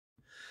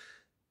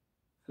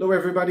Hello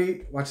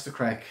everybody, what's the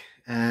crack?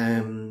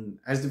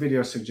 As the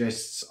video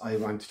suggests, I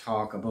want to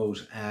talk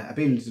about a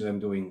build that I'm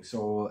doing.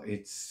 So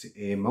it's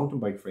a mountain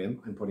bike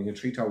frame. I'm putting a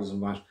 3000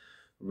 watt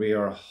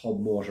rear hub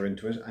motor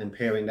into it. I'm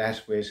pairing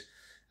that with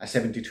a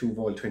 72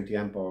 volt 20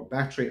 amp hour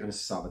battery and a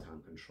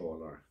Sabaton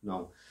controller.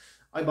 Now,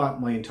 I bought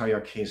my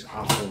entire kit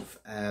off of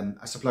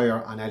a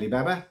supplier on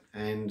Alibaba,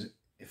 and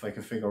if I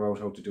can figure out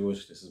how to do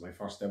it, this is my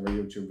first ever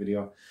YouTube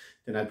video,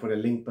 then I'll put a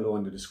link below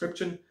in the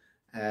description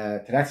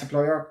to that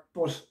supplier,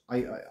 but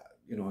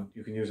you know,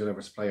 you can use whatever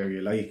supplier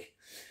you like.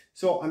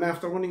 So I'm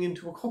after running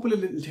into a couple of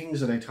little things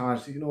that I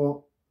thought, you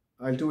know,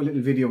 I'll do a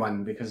little video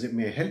on because it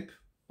may help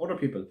other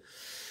people.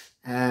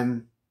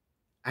 And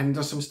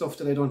there's some stuff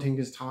that I don't think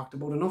is talked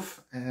about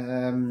enough.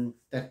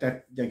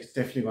 That it's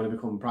definitely going to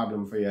become a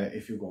problem for you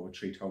if you go with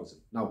 3000.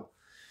 Now,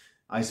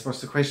 I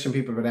suppose the question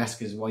people would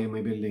ask is, why am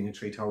I building a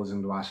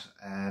 3000 watt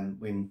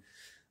when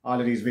all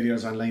of these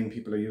videos online,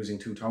 people are using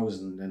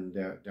 2000 and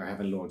they're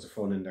having loads of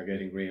fun and they're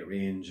getting great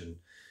range, and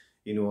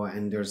you know,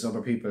 and there's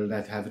other people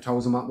that have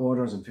 1000 watt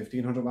motors and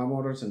 1500 watt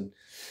motors. And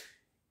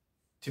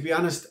to be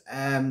honest,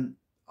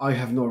 I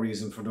have no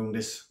reason for doing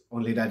this,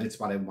 only that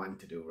it's what I want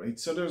to do, right?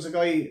 So there's a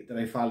guy that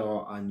I follow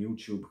on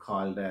YouTube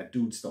called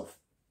Dude Stuff,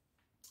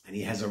 and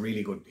he has a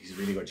really good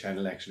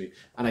channel actually.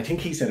 And I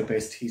think he said it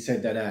best. He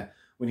said that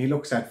when he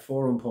looks at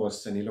forum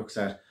posts and he looks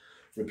at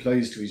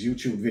replies to his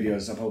YouTube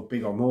videos about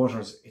bigger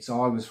motors, it's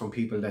always from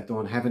people that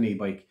don't have an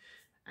e-bike.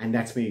 And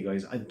that's me,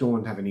 guys. I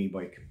don't have an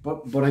e-bike,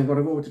 but I'm going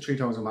to go with the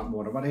 3000 watt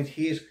motor. What I'd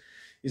hate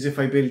is if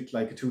I built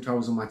like a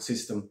 2000 watt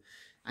system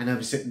and I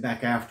was sitting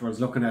back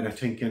afterwards looking at it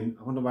thinking,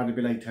 I wonder what it'd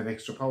be like to have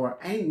extra power.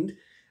 And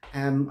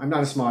I'm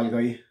not a small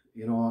guy,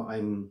 you know,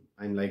 I'm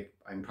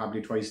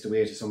probably twice the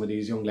weight of some of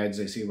these young lads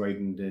I see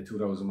riding the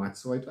 2000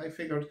 watts. So I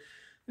figured,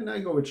 and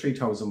I go with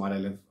 3000 watt,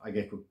 I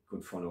get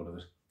good fun out of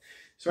it.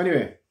 So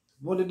anyway,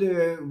 one of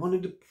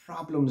the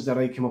problems that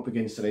I came up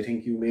against that I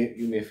think you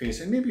may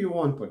face, and maybe you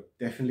won't, but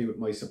definitely with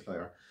my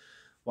supplier,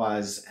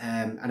 was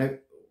I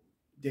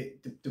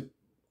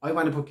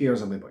want to put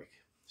gears on my bike.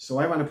 So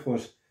I want to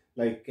put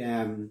like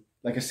a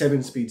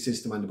 7-speed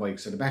system on the bike.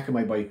 So the back of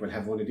my bike will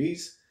have one of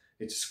these.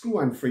 It's a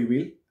screw-on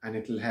freewheel, and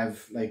it'll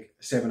have like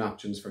 7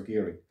 options for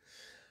gearing.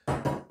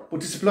 But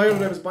the supplier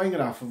that I was buying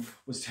it off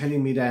of was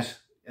telling me that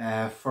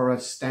for a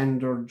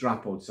standard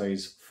dropout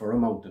size for a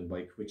mountain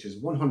bike, which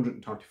is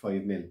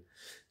 135mm,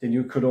 then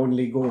you could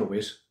only go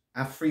with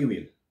a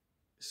freewheel.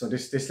 So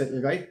this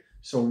little guy,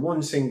 so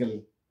one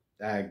single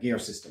gear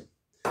system.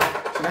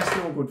 So that's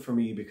no good for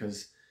me,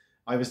 because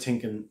I was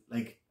thinking,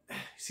 like,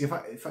 see,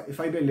 if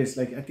I build this,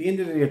 like, at the end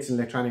of the day, it's an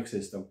electronic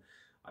system.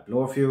 I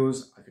blow a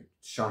fuse, I could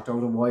short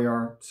out a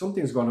wire,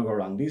 something's going to go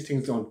wrong. These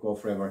things don't go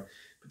forever.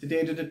 But the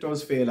day that it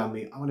does fail on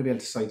me, I want to be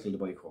able to cycle the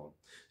bike home.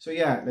 So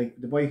yeah, like,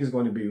 the bike is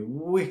going to be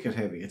wicked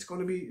heavy. It's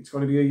going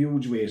to be a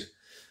huge weight.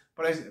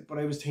 But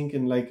I was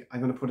thinking, like,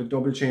 I'm going to put a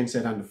double chain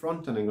set on the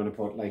front, and I'm going to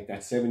put like that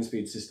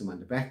 7-speed system on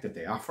the back that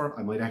they offer.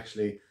 I might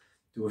actually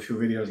do a few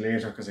videos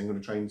later, because I'm going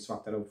to try and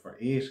swap that out for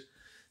 8.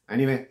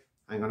 Anyway,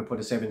 I'm going to put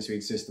a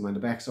 7-speed system on the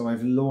back, so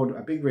I've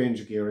a big range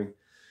of gearing.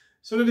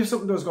 So that if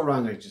something does go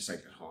wrong, I just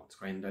cycle it home. It's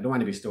grand. I don't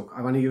want to be stuck.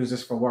 I want to use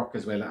this for work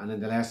as well. And then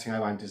the last thing I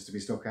want is to be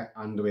stuck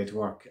on the way to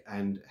work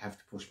and have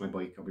to push my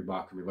bike or be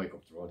walking my bike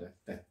up the road.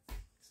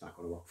 That's not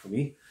going to work for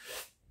me.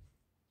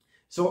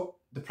 So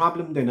the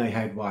problem then I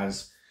had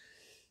was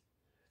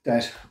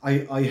that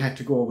I had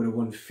to go with a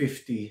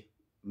 150mm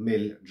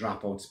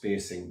dropout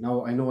spacing.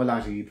 Now, I know a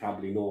lot of you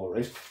probably know,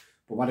 right?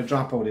 But what a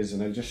dropout is,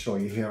 and I'll just show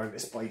you here on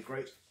this bike,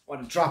 right? What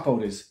a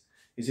dropout is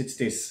it's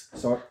this.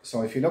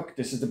 So if you look,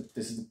 that's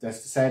the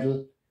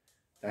saddle,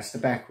 that's the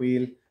back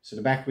wheel. So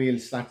the back wheel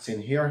slots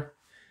in here,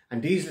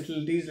 and these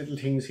little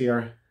things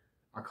here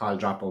are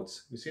called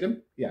dropouts. You see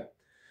them? Yeah.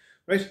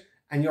 Right?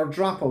 And your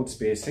dropout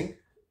spacing,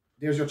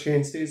 there's your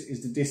chainstays,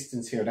 is the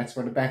distance here. That's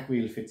where the back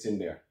wheel fits in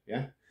there.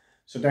 Yeah.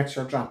 So that's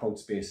your dropout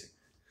spacing.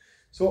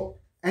 So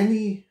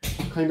any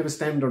kind of a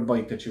standard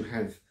bike that you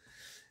have,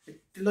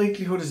 the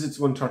likelihood is it's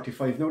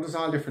 135. Now, there's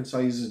all different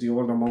sizes. The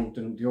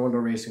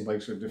older racing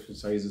bikes are different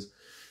sizes.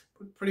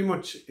 But pretty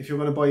much, if you're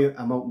going to buy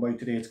a mountain bike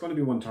today, it's going to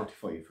be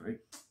 135, right?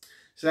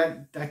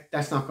 So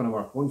that's not going to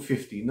work.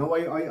 150. No,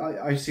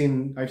 I've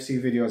seen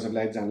videos of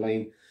lads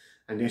online,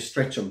 and they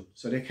stretch them.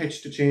 So they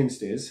catch the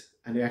chainstays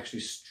and they actually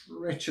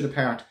stretch it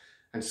apart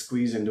and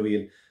squeeze in the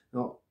wheel.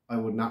 No, I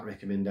would not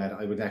recommend that.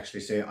 I would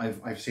actually say,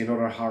 I've seen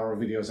other horror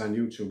videos on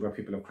YouTube where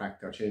people have cracked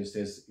their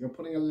chainstays. You're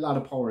putting a lot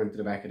of power into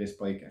the back of this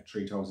bike at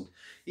 3000.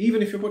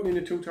 Even if you're putting in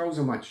a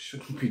 2000 watt,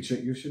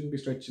 you shouldn't be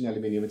stretching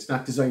aluminium. It's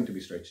not designed to be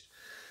stretched.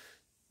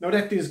 Now,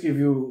 that does give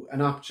you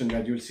an option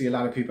that you'll see a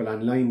lot of people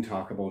online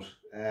talk about,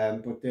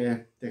 but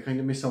they kind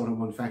of miss out on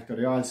one factor.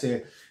 They all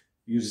say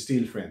use a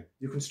steel frame.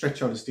 You can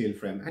stretch out a steel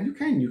frame, and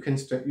you can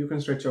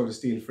stretch out a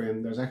steel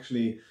frame. There's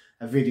actually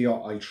a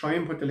video. I'll try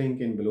and put the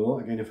link in below.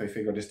 Again, if I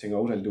figure this thing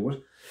out, I'll do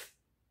it.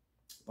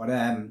 But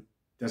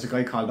there's a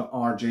guy called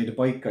RJ, the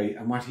bike guy,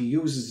 and what he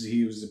uses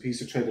a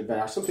piece of threaded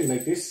bar, something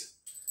like this.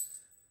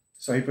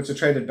 So he puts a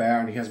threaded bar,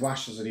 and he has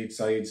washers at each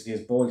side, and he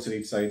has bolts at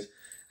each side.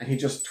 and he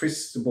just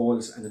twists the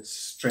bolts and it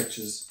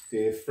stretches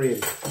the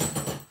frame.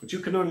 But you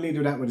can only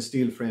do that with a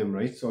steel frame,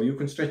 right? So you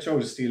can stretch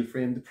out a steel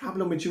frame. The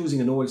problem with using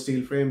an old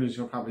steel frame is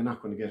you're probably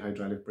not going to get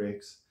hydraulic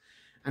brakes.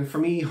 And for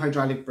me,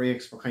 hydraulic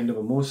brakes were kind of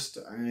a must.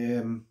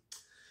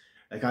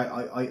 Like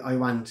I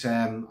want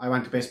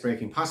the best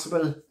braking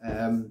possible.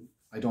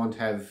 I don't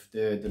have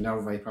the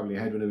nerve I probably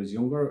had when I was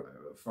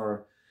younger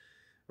for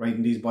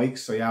riding these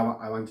bikes. So yeah,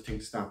 I want the thing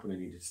to stop when I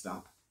need it to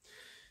stop.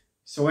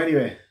 So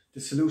anyway, the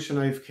solution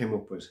I've came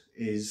up with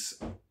is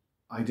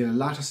I did a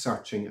lot of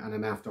searching, and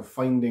I'm after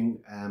finding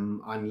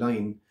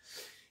online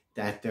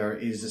that there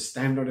is a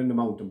standard in the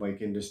mountain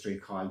bike industry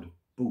called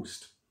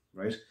Boost,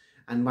 right?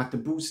 And what the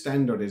Boost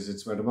standard is,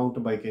 it's where the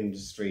mountain bike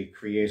industry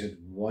created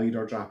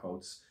wider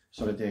dropouts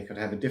so that they could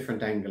have a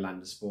different angle on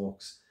the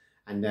spokes.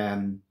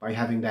 And by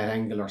having that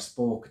angle or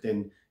spoke,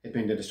 then it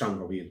meant a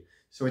stronger wheel.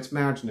 So it's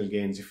marginal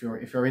gains. If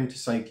you're into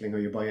cycling or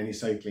you buy any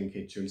cycling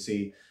kit, you'll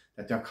see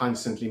that they're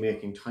constantly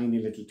making tiny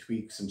little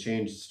tweaks and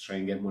changes to try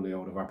and get money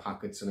out of our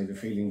pockets. And I have a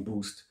feeling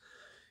Boost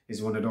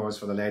is one of those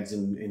for the lads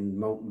in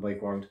mountain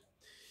bike world.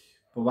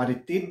 But what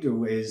it did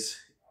do is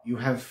you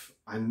have,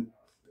 and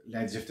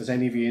lads, if there's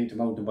any of you into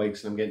mountain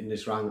bikes and I'm getting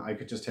this wrong, I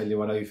could just tell you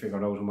what I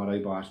figured out and what I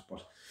bought.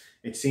 But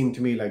it seemed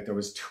to me like there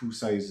was two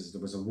sizes.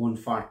 There was a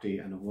 140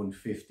 and a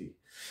 150.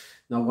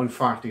 Now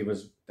 140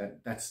 was,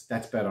 that's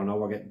better. Now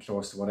we're getting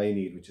close to what I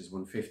need, which is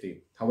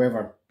 150.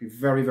 However, be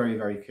very, very,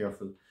 very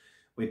careful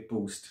with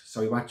Boost.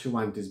 So what you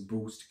want is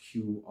Boost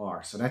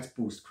QR. So that's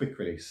Boost quick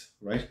release,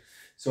 right?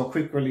 So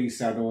quick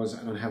release are those,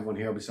 I don't have one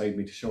here beside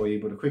me to show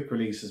you, but a quick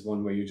release is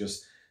one where you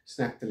just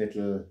snap the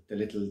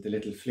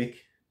little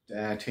flick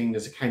thing.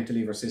 There's a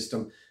cantilever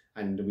system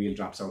and the wheel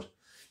drops out.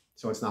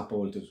 So it's not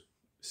bolted.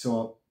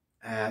 So,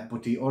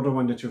 but the other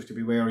one that you have to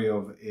be wary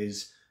of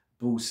is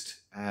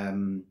Boost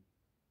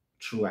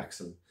through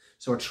axle.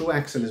 So a through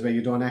axle is where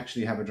you don't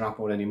actually have a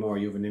dropout anymore.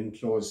 You have an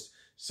enclosed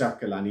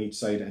circle on each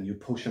side and you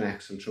push an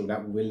axle through.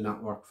 That will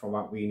not work for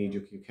what we need.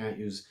 You can't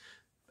use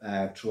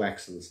through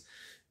axles.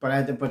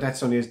 But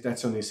that's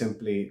only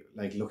simply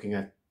like looking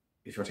at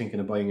if you're thinking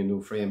of buying a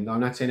new frame. Now I'm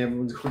not saying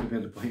everyone's going to be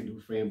able to buy a new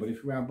frame, but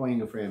if you are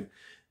buying a frame,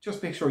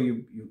 just make sure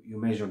you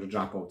measure the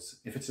dropouts.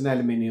 If it's an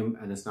aluminium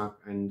and it's not,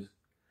 and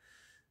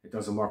it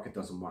doesn't work, it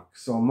doesn't work.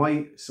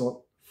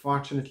 So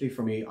fortunately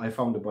for me, I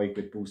found a bike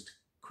with Boost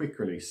quick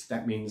release.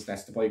 That means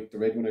that's the bike, the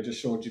red one I just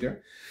showed you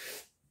there,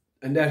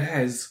 and that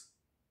has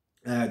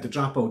the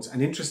dropouts.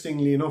 And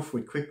interestingly enough,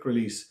 with quick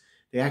release,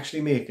 they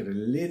actually make it a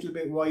little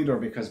bit wider,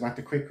 because what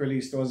the quick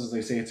release does is,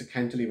 they say it's a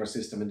cantilever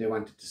system and they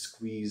want it to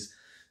squeeze.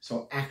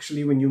 So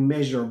actually when you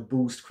measure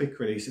Boost quick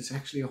release, it's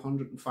actually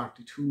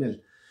 142 mil.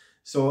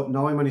 So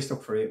now I'm only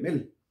stuck for 8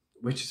 mil,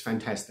 which is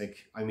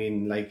fantastic. I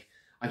mean, like,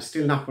 I'm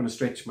still not going to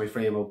stretch my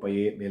frame out by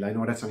 8 mil. I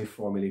know that's only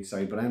 4 mil each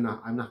side, but I'm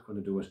not going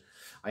to do it.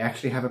 I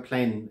actually have a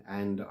plan,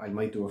 and I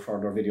might do a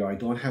further video. I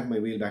don't have my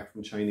wheel back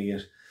from China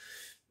yet,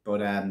 but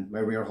my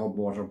rear hub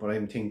motor. But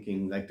I'm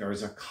thinking, like, there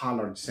is a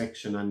collared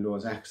section on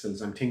those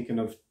axles. I'm thinking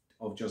of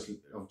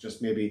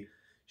just maybe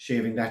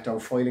shaving that down,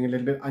 foiling a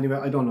little bit. Anyway,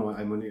 I don't know.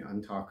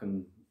 I'm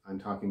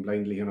talking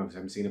blindly here because I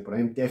haven't seen it, but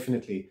I'm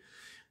definitely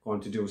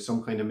going to do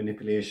some kind of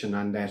manipulation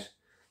on that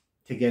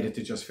to get it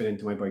to just fit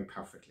into my bike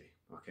perfectly.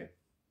 Okay.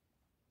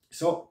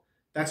 So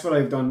that's what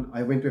I've done.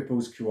 I went with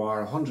Boost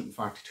QR,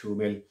 142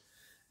 mil.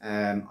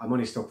 I'm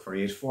only stuck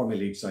for 4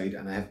 mil each side,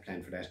 and I have a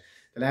plan for that.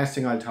 The last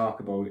thing I'll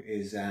talk about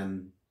is,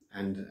 and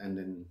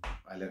then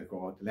I'll let it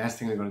go. The last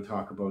thing I'm going to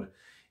talk about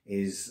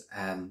is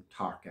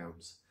torque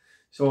arms.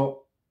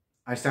 So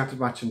I started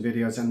watching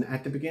videos, and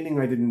at the beginning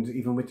I didn't,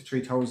 even with the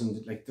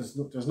 3000, like there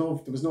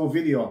was no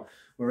video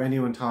where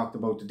anyone talked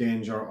about the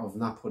danger of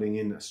not putting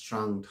in a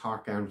strong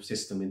torque arm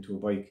system into a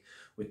bike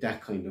with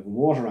that kind of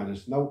motor on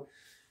it. Now,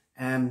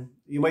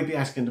 you might be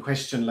asking the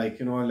question, like,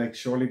 you know, like,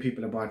 surely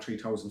people have bought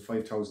 3000,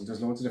 5000,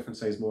 there's loads of different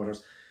size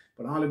motors,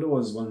 but all of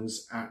those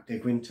ones they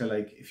go into,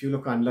 like, if you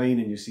look online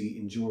and you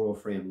see enduro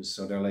frames,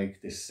 so they're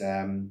like this,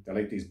 they're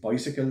like these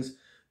bicycles,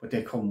 but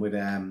they come with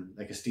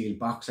like a steel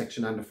box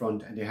section on the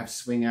front, and they have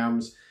swing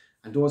arms,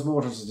 and those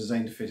motors are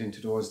designed to fit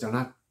into those. They're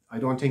not, I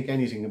don't think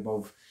anything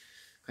above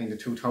kind of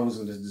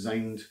 2000 is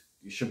designed.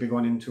 You should be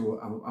going into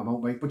a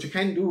mountain bike, but you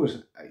can do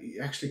it.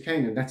 You actually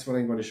can, and that's what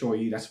I'm going to show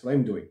you. That's what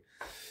I'm doing.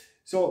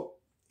 So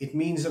it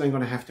means that I'm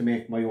going to have to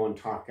make my own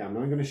torque arm.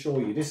 Now I'm going to show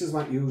you. This is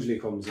what usually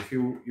comes. If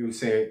you'll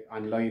say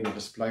online that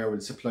the supplier will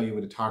supply you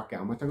with a torque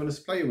arm, what they're going to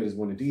supply you with is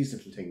one of these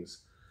little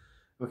things.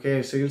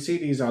 Okay, so you'll see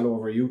these all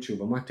over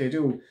YouTube, and what they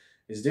do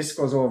is this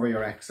goes over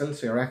your axle.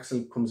 So your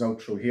axle comes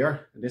out through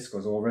here, and this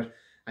goes over it,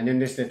 and then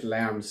this little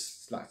arm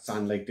slots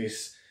on like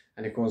this,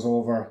 and it goes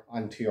over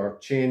onto your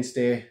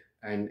chainstay,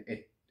 and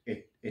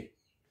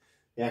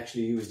they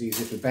actually use these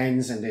little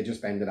bends, and they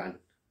just bend it on.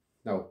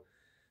 Now,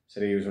 so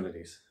they use one of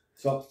these.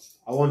 So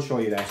I won't show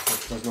you that,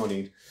 there's no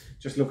need.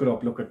 Just look it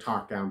up, look at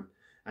torque arm,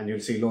 and you'll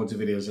see loads of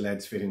videos of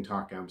lads fitting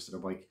torque arms to the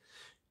bike.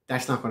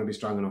 That's not going to be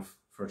strong enough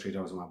for a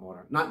 3000 watt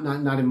motor.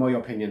 Not in my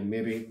opinion.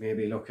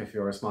 Maybe look, if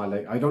you're a small,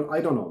 like, I don't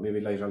know,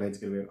 maybe lighter lads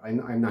get away.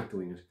 I'm not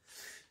doing it.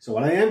 So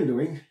what I am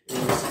doing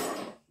is,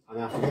 I'm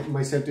after getting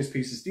myself this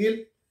piece of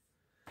steel,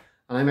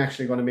 And I'm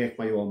actually going to make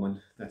my own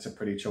one. That's a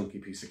pretty chunky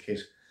piece of kit.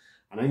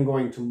 And I'm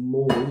going to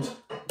mould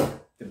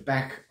the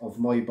back of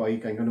my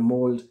bike. I'm going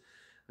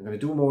to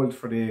do mould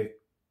for the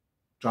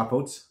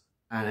dropouts.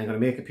 And I'm going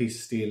to make a piece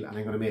of steel, and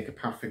I'm going to make a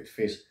perfect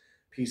fit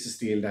piece of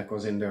steel that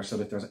goes in there so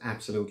that there's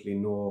absolutely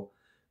no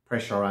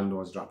pressure on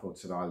those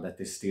dropouts at all, that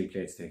this steel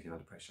plate's taking all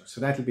the pressure.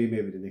 So that'll be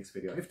maybe the next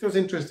video. If there's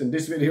interest in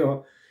this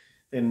video,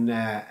 then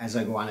as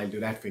I go on, I'll do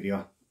that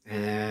video.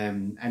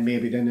 And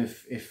maybe then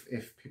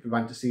if people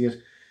want to see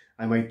it,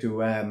 I might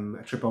do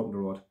a trip out on the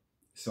road.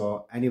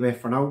 So anyway,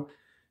 for now,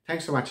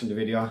 thanks for watching the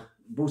video.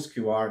 Boost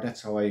QR,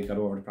 that's how I got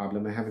over the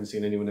problem. I haven't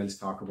seen anyone else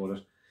talk about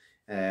it.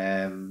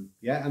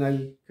 Yeah, and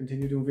I'll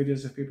continue doing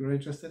videos if people are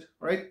interested.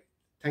 All right,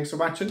 thanks for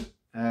watching.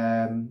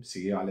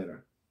 See you all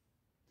later.